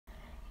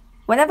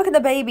Whenever can the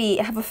baby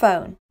have a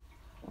phone?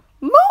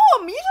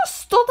 Mom, you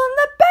just stood on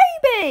the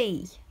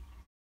baby!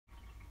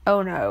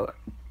 Oh no,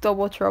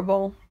 double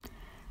trouble.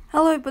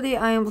 Hello everybody,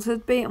 I am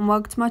Blizzardby and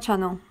welcome to my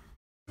channel.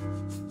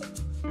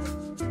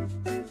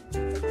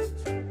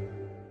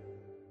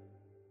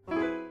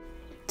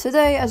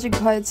 Today, as you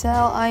can probably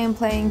tell, I am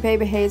playing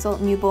Baby Hazel,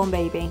 Newborn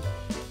Baby.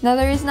 Now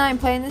the reason I'm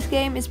playing this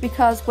game is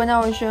because when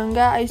I was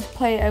younger, I used to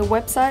play a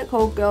website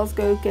called Girls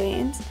Go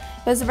Games.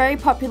 It was a very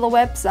popular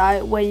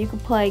website where you could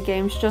play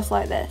games just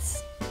like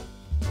this.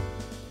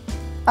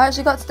 I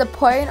actually got to the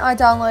point I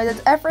downloaded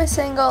every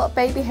single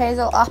Baby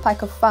Hazel app I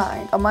could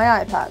find on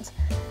my iPad.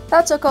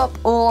 That took up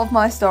all of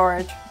my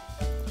storage.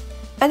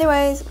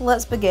 Anyways,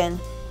 let's begin.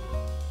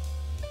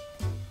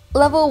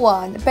 Level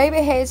 1. Baby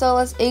Hazel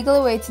is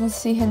eagerly waiting to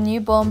see her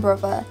newborn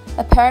brother.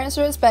 Her parents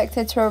are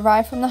expected to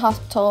arrive from the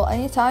hospital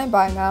any time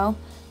by now.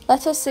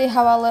 Let us see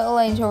how our little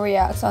angel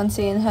reacts on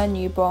seeing her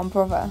newborn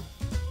brother.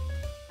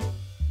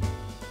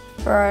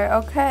 Right,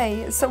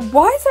 okay. So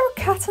why is there a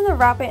cat and a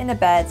rabbit in a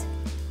bed?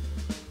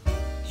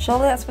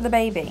 Surely that's for the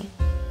baby.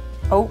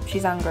 Oh,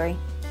 she's angry.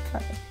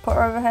 Put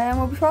her over here and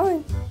we'll be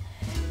fine.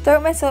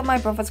 Don't mess up my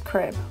brother's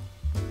crib.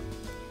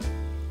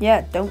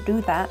 Yeah, don't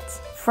do that.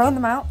 Throw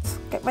them out.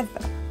 Get rid of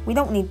them. We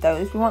don't need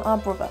those, we want our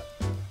brother.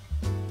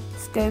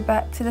 Let's go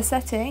back to the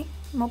settee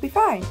and we'll be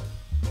fine.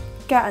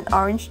 Get an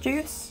orange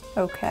juice.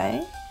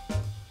 Okay.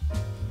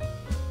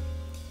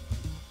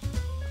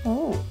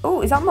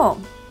 Oh, is that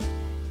Mum?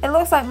 It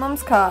looks like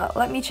Mum's car.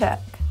 Let me check.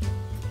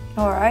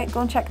 Alright, go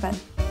and check then.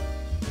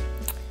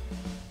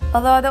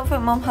 Although I don't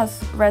think Mum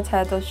has red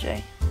hair, does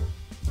she?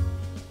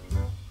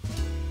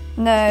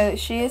 No,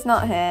 she is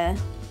not here.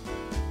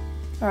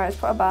 Alright, let's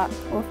put her back.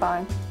 We're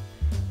fine.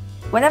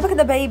 Whenever can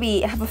the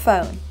baby have a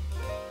phone?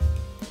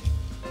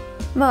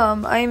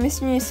 Mum, I am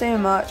missing you so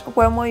much.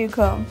 When will you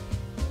come?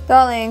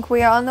 Darling,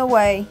 we are on the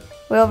way.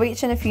 We'll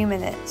reach in a few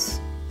minutes.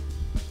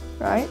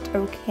 Right,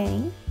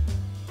 okay.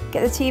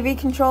 Get the TV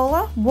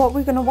controller. What are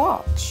we gonna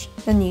watch?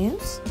 The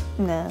news?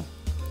 No.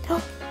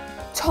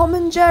 Tom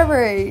and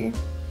Jerry!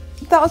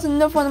 That was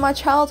another one of my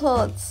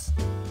childhoods.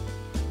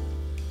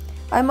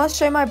 I must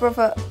show my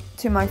brother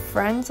to my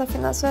friends, I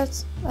think that's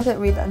it. I didn't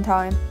read that in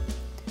time.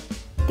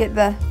 Get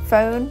the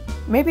phone.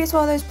 Maybe it's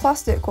one of those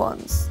plastic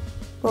ones.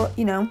 But,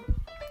 you know,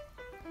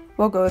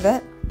 we'll go with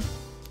it.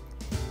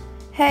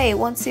 Hey,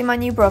 want to see my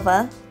new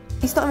brother?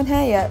 He's not even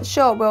here yet.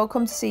 Sure, we'll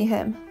come to see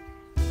him.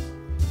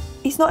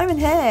 He's not even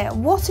here.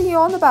 What are you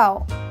on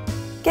about?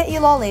 Get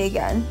your lolly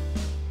again.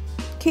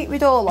 Keep your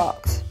door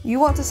locked. You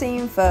want to see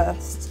him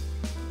first.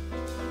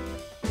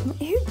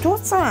 Who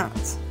does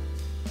that?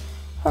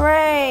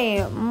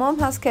 Hooray! Mum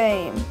has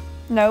came.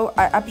 No,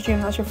 I presume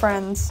that's your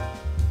friends.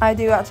 I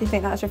do actually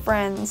think that's your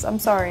friends. I'm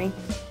sorry.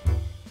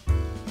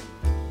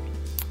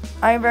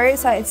 I am very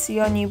excited to see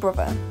your new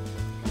brother.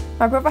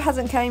 My brother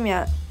hasn't came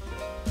yet.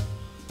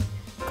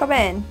 Come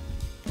in.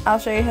 I'll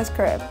show you his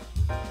crib.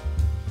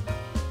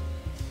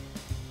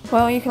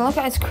 Well, you can look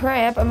at his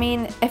crib. I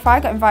mean, if I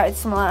got invited to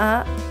something like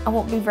that, I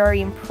won't be very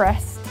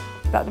impressed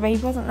that the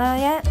baby wasn't there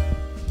yet.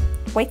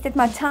 Wasted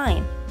my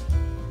time.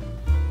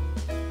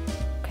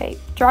 Okay,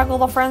 drag all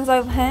the friends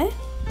over here.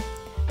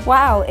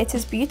 Wow, it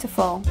is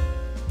beautiful.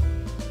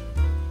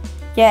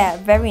 Yeah,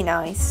 very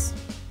nice.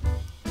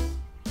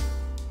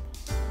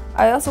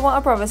 I also want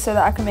a brother so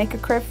that I can make a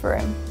crib for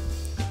him.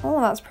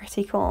 Oh, that's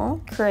pretty cool.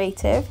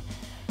 Creative.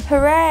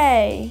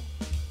 Hooray!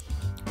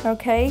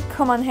 Okay,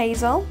 come on,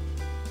 Hazel.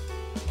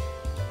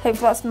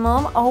 Hopefully that's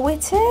Mum. Oh,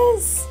 it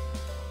is!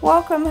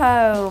 Welcome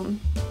home.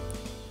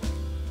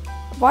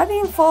 Why are they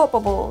in thought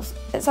bubbles?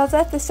 It's as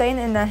if they're saying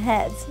it in their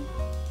head.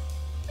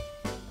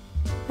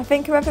 I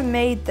think whoever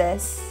made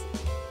this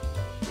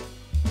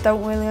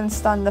don't really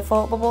understand the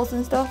thought bubbles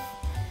and stuff.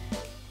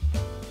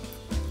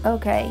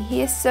 Okay,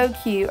 he is so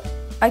cute.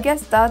 I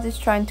guess Dad is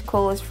trying to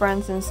call his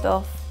friends and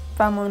stuff,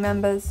 family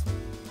members.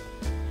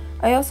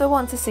 I also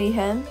want to see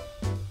him.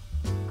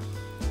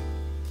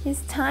 He's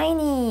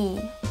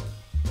tiny.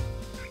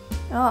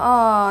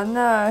 Oh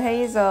no,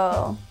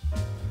 Hazel.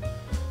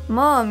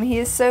 Mum, he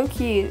is so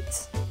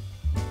cute.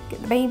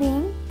 Get the baby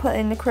in, put it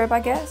in the crib, I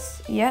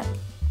guess. Yep.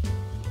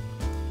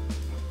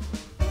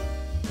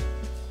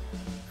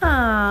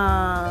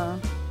 Ah,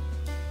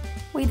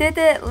 we did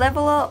it.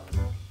 Level up.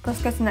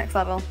 Let's go to the next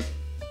level.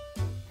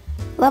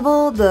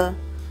 Level 2.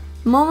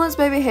 Mama's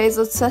Baby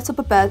Hazel set up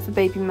a bed for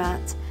baby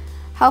Matt.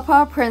 Help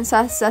our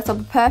princess set up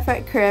a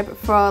perfect crib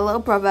for our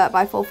little brother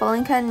by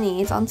fulfilling her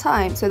needs on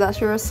time so that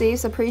she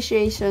receives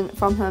appreciation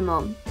from her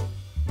mum.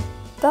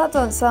 That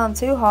doesn't sound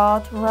too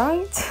hard,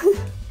 right?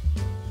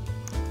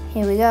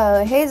 Here we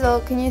go. Hazel,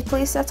 can you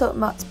please set up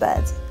Matt's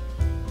bed?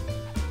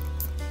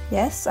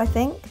 Yes, I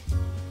think.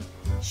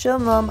 Sure,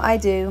 Mum, I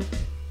do.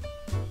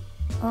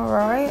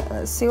 Alright,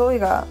 let's see what we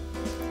got.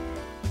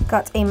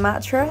 Got a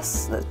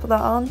mattress, let's put that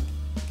on.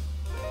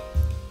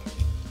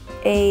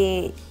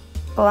 A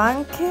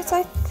blanket,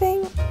 I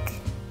think.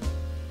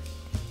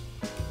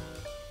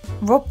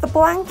 Rub the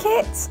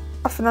blanket.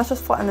 I think that's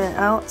just flattening it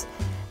out.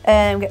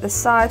 Get the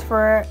side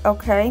for it.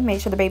 Okay,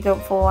 make sure the baby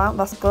don't fall out,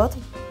 that's good.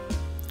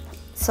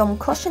 some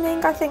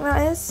cushioning, I think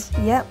that is.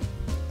 Yep.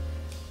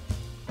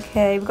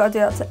 Okay, we've got to do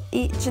that to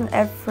each and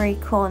every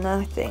corner,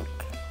 I think.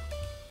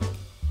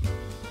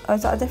 Oh,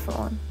 is that a different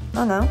one?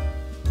 Oh no.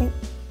 Wait,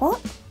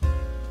 what?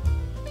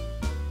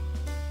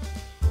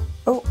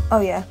 Oh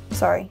yeah,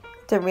 sorry.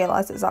 Didn't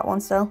realise it's that one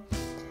still.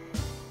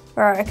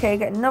 Right, okay,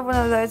 get another one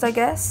of those, I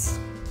guess.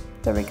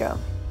 There we go.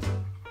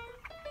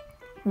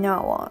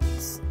 Now what?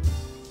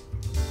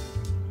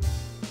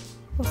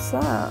 What's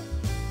that?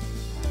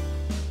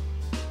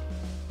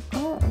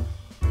 Oh.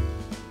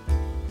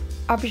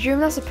 I presume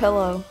that's a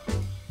pillow.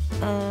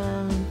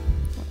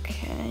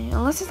 Okay.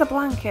 Unless it's a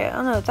blanket.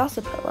 Oh no, that's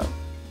a pillow.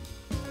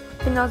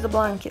 I think that's a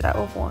blanket, that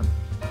other one.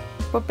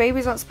 But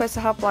babies aren't supposed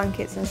to have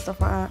blankets and stuff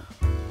like that.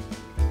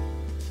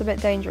 It's a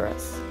bit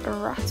dangerous. A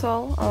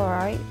rattle,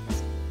 alright.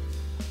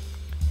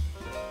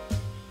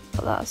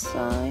 Put that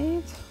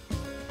aside.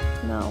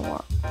 Now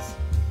what?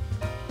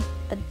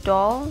 A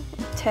doll,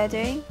 a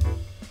teddy.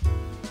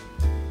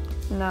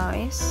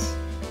 Nice.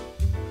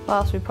 What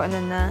else are we putting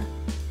in there?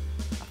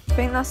 I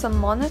think that's a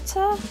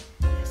monitor,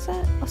 is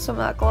it? Or something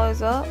that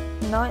glows up.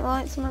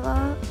 Nightlight, something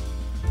like that.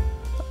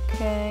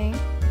 Okay.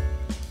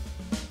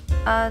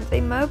 And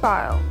a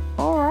mobile.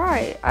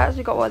 Alright. I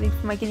actually got one of these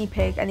for my guinea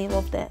pig and he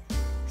loved it.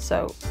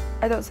 So,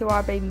 I don't see why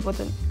a baby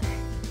wouldn't.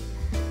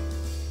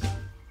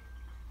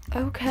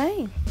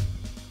 Okay.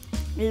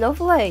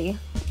 Lovely.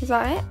 Is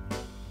that it?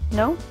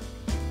 No?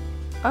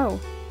 Oh.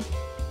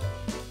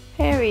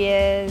 Here he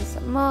is.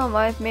 Mom,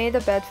 I've made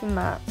a bed for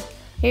Matt.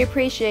 He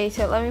appreciates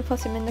it. Let me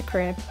put him in the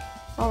crib.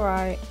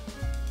 Alright.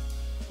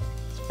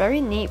 It's very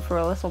neat for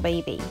a little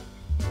baby.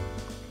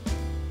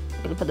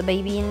 Gonna put the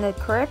baby in the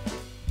crib.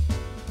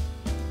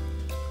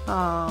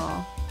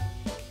 Aww.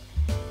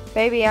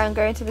 Baby, I'm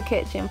going to the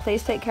kitchen.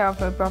 Please take care of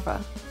my brother.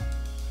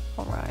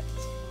 Alright.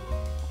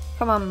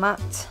 Come on,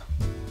 Matt.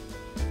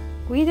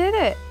 We did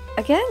it.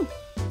 Again.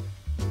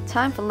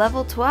 Time for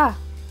level 2.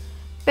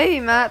 Baby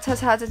Matt has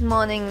had his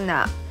morning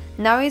nap.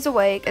 Now he's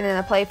awake and in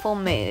a playful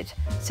mood.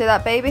 So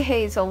that baby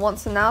Hazel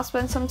wants to now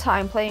spend some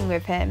time playing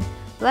with him.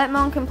 Let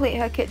Mom complete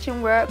her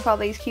kitchen work while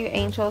these cute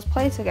angels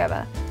play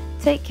together.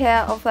 Take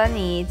care of their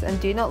needs and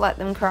do not let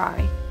them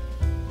cry.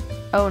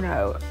 Oh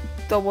no.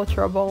 Double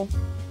trouble.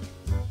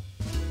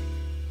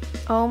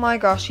 Oh my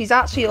gosh, she's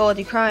actually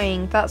already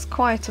crying. That's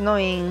quite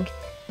annoying.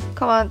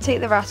 Come on,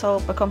 take the rattle,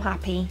 become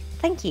happy.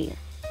 Thank you.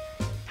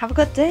 Have a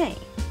good day.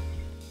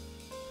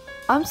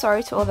 I'm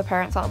sorry to all the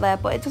parents out there,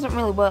 but it doesn't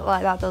really work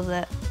like that, does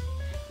it?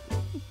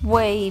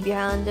 Wave your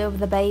hand over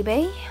the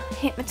baby,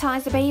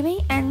 hypnotise the baby,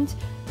 and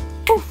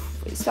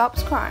poof, it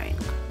stops crying.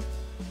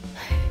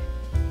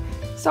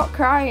 Stop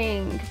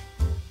crying.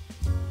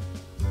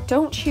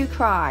 Don't you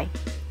cry.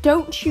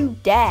 Don't you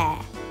dare.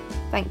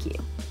 Thank you.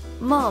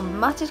 Mum,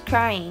 Matt is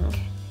crying.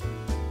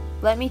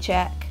 Let me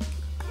check.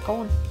 Go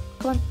on.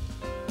 Come on.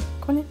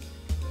 Come on in.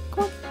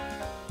 Come on.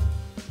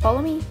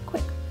 Follow me.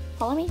 Quick.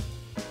 Follow me.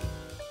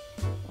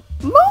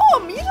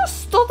 Mom, you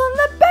just stood on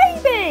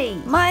the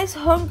baby! Matt is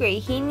hungry.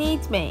 He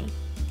needs me.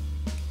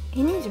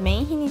 He needs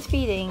me. He needs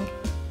feeding.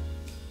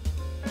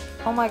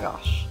 Oh my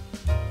gosh.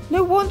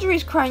 No wonder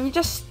he's crying. You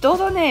just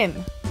stood on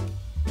him.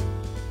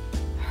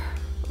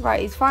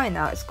 Right, he's fine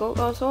now. It's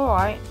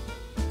alright.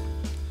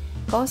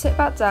 Go and sit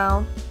back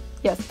down.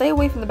 Yeah, stay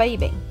away from the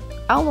baby.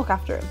 I'll look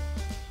after him.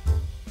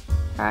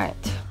 Alright.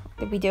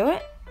 Did we do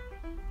it?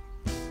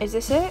 Is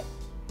this it?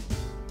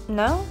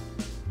 No?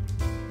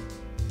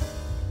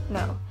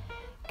 No.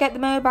 Get the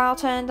mobile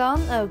turned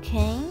on.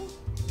 Okay.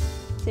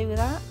 Do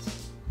that.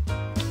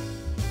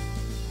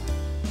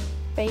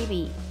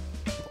 Baby.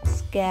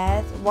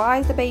 Scared. Why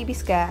is the baby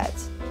scared?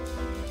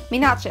 I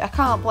mean, actually, I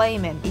can't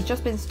blame him. He's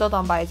just been stood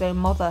on by his own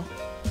mother.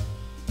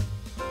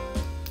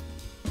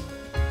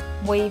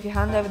 Wave your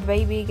hand over the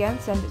baby again.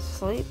 Send it to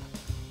sleep.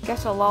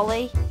 Get a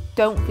lolly.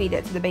 Don't feed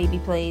it to the baby,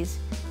 please.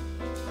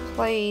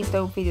 Please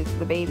don't feed it to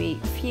the baby.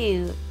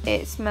 Phew.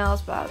 It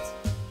smells bad.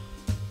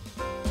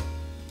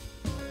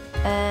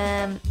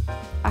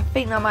 I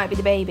think that might be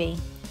the baby.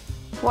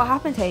 What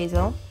happened,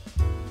 Hazel?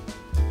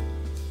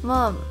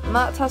 Mum,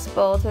 Matt has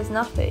spoiled his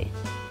nappy.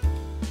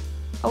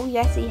 Oh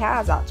yes, he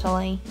has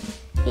actually.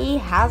 He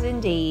has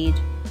indeed.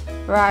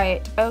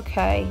 Right,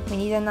 okay, we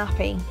need a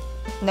nappy.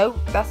 Nope,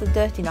 that's a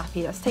dirty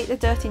nappy. Let's take the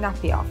dirty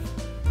nappy off.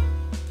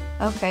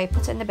 Okay,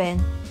 put it in the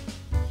bin.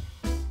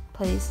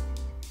 Please.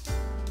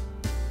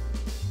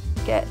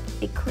 Get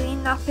a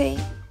clean nappy.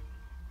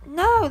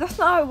 No, that's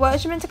not how it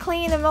works. You're meant to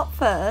clean them up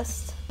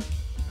first.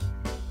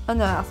 Oh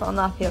no, that's not a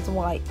nappy, that's a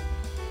wipe.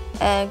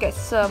 Get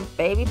some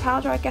baby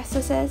powder, I guess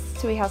this is,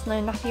 so he has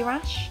no nappy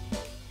rash.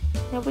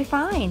 He'll be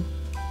fine.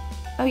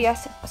 Oh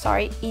yes,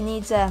 sorry, he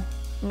needs a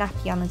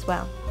nappy on as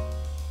well.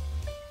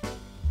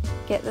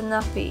 Get the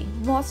nappy.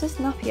 What's this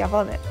nappy have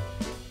on it?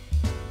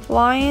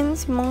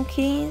 Lions,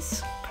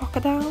 monkeys,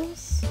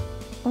 crocodiles.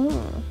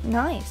 Oh,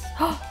 nice.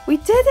 We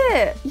did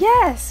it!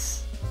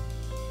 Yes!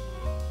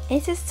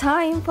 It is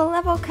time for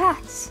level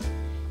cats.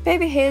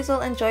 Baby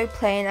Hazel enjoyed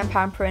playing and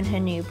pampering her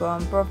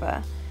newborn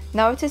brother.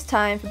 Now it is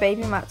time for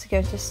baby Matt to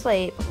go to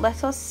sleep.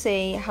 Let us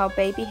see how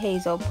baby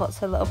Hazel puts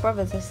her little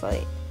brother to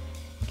sleep.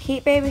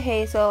 Keep baby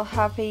Hazel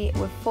happy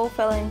with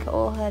fulfilling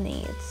all her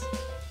needs.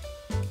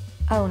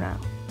 Oh no.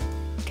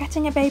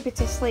 Getting a baby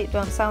to sleep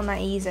don't sound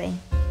that easy.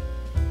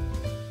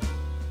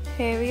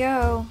 Here we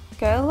go.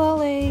 Go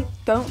Lolly.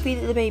 Don't feed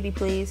it the baby,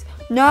 please.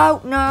 No,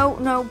 no,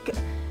 no.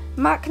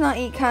 Matt cannot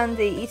eat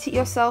candy. Eat it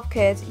yourself,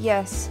 kid.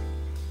 Yes.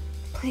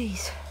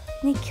 Please.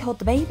 He killed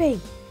the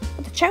baby.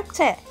 Would have choked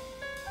it.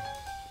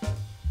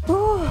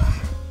 Ooh.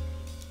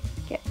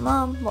 Get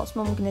Mum. What's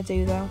Mum gonna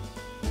do though?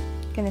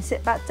 Gonna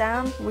sit back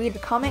down, read the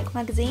comic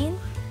magazine,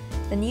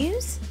 the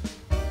news.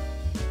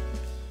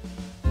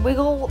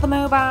 Wiggle the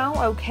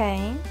mobile.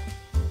 Okay.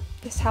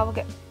 This is how we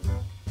get.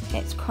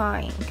 It's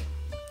crying.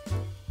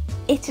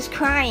 It is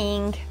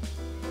crying.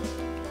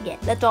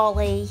 Get the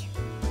dolly.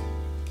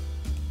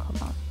 Come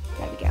on.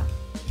 There we go.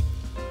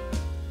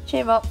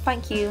 Cheer up.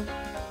 Thank you.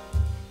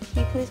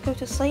 Can you please go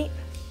to sleep?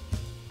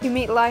 You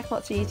make life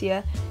much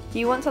easier. Do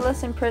you want to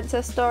listen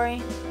Princess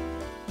Story?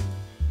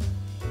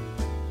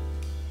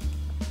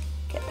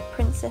 Get the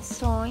Princess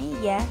Story.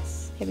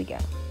 Yes. Here we go.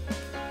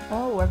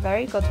 Oh, we're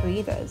very good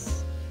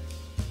readers.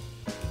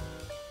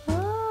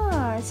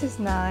 Ah, this is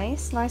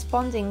nice. Nice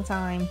bonding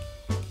time.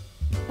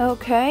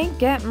 Okay,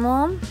 get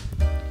Mum.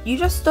 You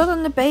just stood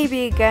on the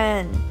baby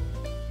again.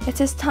 It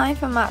is time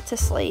for Matt to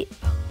sleep.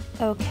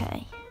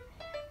 Okay.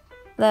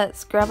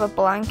 Let's grab a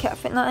blanket, I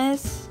think that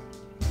is.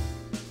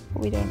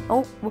 What are we doing?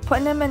 Oh, we're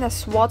putting him in a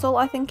swaddle,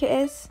 I think it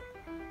is.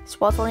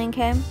 Swaddling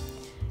him.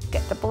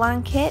 Get the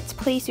blanket.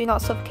 Please do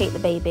not suffocate the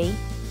baby.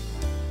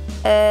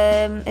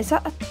 Is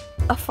that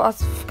I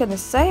was gonna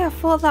say, I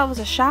thought that was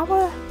a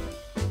shower.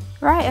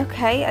 Right,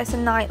 okay, it's a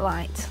night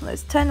light.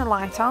 Let's turn the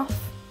light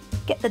off.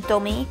 Get the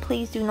dummy.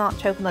 Please do not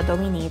choke on the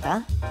dummy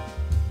neither.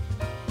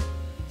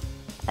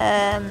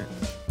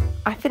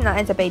 I think that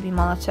is a baby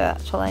monitor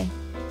actually.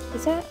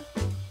 Is it?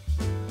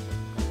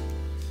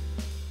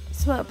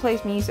 Someone that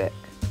plays music.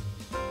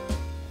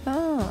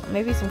 Oh,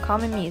 maybe some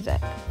calming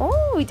music.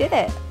 Oh, we did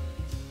it.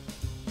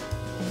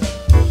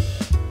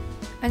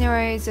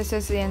 Anyways, this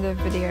is the end of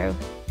the video.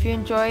 If you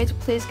enjoyed,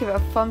 please give it a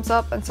thumbs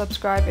up and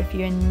subscribe if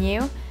you're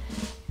new.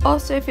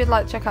 Also, if you'd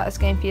like to check out this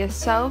game for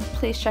yourself,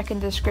 please check in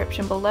the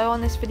description below on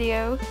this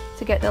video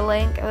to get the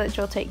link which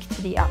will take you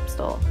to the App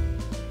Store.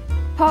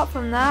 Apart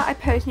from that, I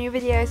post new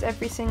videos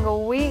every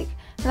single week,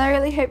 and I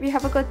really hope you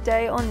have a good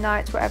day or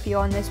night wherever you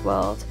are in this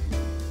world.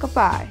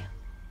 Goodbye.